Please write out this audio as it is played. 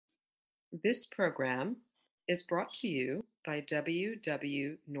This program is brought to you by W.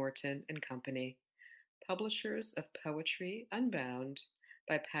 W. Norton and Company, publishers of Poetry Unbound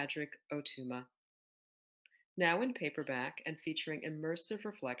by Padraig Ó Tuama. Now in paperback and featuring immersive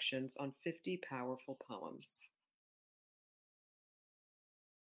reflections on 50 powerful poems.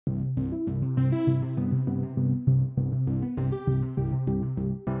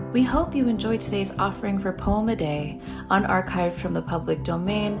 We hope you enjoyed today's offering for Poem a Day, unarchived from the public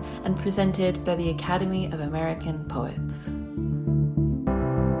domain and presented by the Academy of American Poets.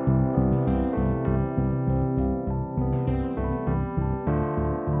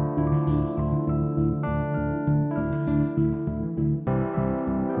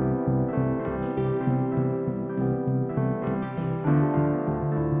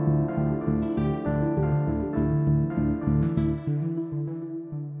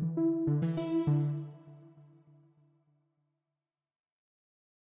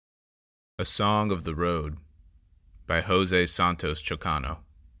 A Song of the Road by Jose Santos Chocano,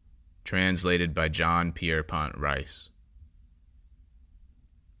 translated by John Pierpont Rice.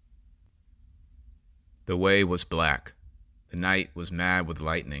 The way was black, the night was mad with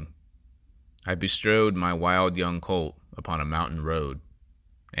lightning. I bestrode my wild young colt upon a mountain road,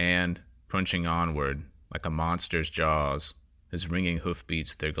 and, crunching onward, like a monster's jaws, his ringing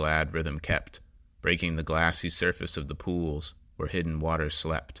hoofbeats their glad rhythm kept, breaking the glassy surface of the pools where hidden waters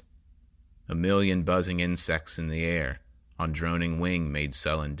slept. A million buzzing insects in the air, on droning wing made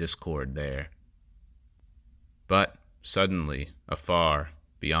sullen discord there. But, suddenly, afar,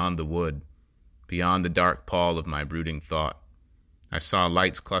 beyond the wood, beyond the dark pall of my brooding thought, I saw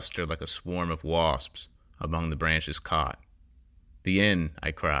lights cluster like a swarm of wasps among the branches caught. The inn,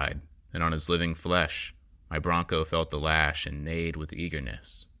 I cried, and on his living flesh, my bronco felt the lash and neighed with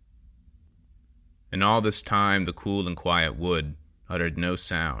eagerness. And all this time the cool and quiet wood uttered no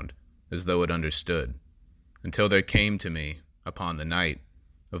sound, as though it understood, until there came to me, upon the night,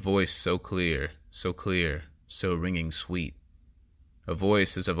 a voice so clear, so ringing sweet, a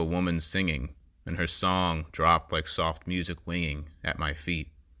voice as of a woman singing, and her song dropped like soft music winging at my feet,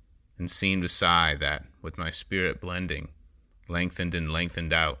 and seemed a sigh that, with my spirit blending, lengthened and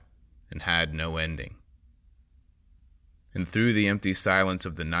lengthened out, and had no ending. And through the empty silence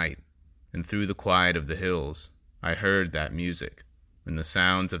of the night, and through the quiet of the hills, I heard that music, and the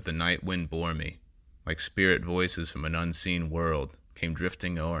sounds of the night wind bore me, like spirit voices from an unseen world, came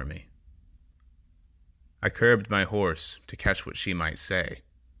drifting o'er me. I curbed my horse to catch what she might say.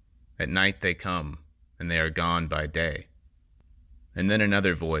 At night they come, and they are gone by day. And then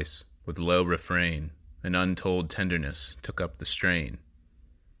another voice, with low refrain, and untold tenderness, took up the strain.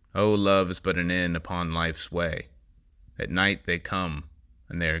 Oh, love is but an inn upon life's way. At night they come,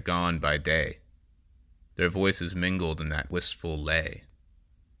 and they are gone by day. Their voices mingled in that wistful lay.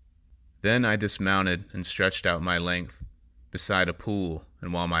 Then I dismounted and stretched out my length beside a pool,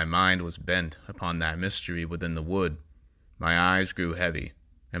 and while my mind was bent upon that mystery within the wood, my eyes grew heavy,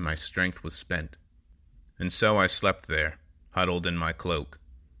 and my strength was spent. And so I slept there, huddled in my cloak,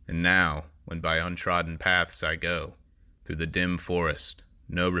 and now, when by untrodden paths I go, through the dim forest,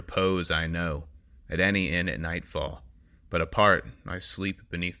 no repose I know, at any inn at nightfall, but apart I sleep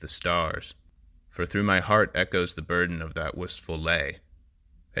beneath the stars, for through my heart echoes the burden of that wistful lay.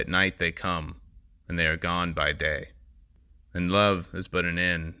 At night they come, and they are gone by day, and love is but an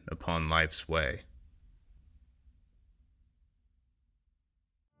inn upon life's way.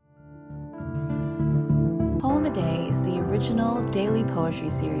 Poem a Day is the original daily poetry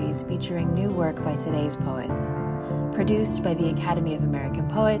series featuring new work by today's poets. Produced by the Academy of American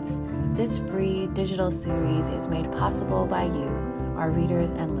Poets, this free digital series is made possible by you, our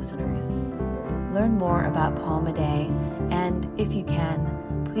readers and listeners. Learn more about Poem a Day, and if you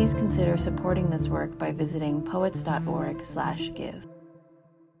can, please consider supporting this work by visiting poets.org/give.